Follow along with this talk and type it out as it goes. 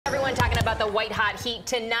about the white-hot heat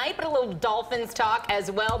tonight, but a little Dolphins talk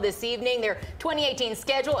as well this evening. Their 2018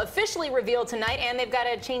 schedule officially revealed tonight, and they've got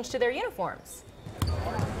to change to their uniforms.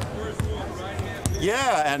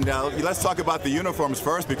 Yeah, and let's talk about the uniforms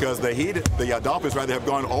first, because the Dolphins rather have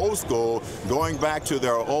gone old school, going back to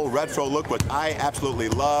their old retro look, which I absolutely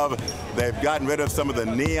love. They've gotten rid of some of the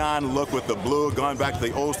neon look with the blue, gone back to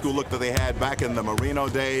the old school look that they had back in the Marino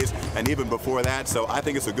days and even before that. So I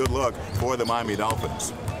think it's a good look for the Miami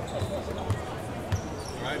Dolphins.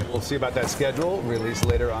 All right, we'll see about that schedule released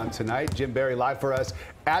later on tonight. Jim Barry live for us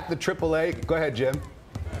at the AAA. Go ahead, Jim.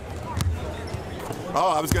 Oh,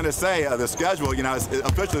 I was going to say the schedule, you know,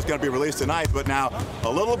 officially it's going to be released tonight, but now a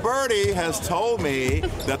little birdie has told me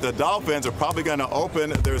that the Dolphins are probably going to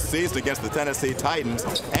open their season against the Tennessee Titans,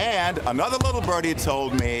 and another little birdie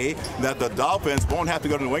told me that the Dolphins won't have to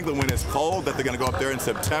go to New England when it's cold, that they're going to go up there in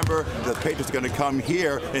September, the Patriots are going to come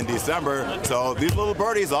here in December. So these little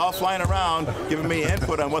birdies all flying around, giving me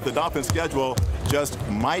input on what the Dolphins schedule just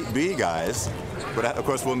might be, guys. But of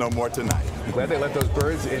course, we'll know more tonight. I'm glad they let those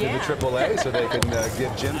birds into the AAA so they can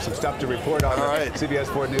give Jim some stuff to report on. All right. CBS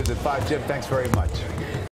 4 News at 5. Jim, thanks very much.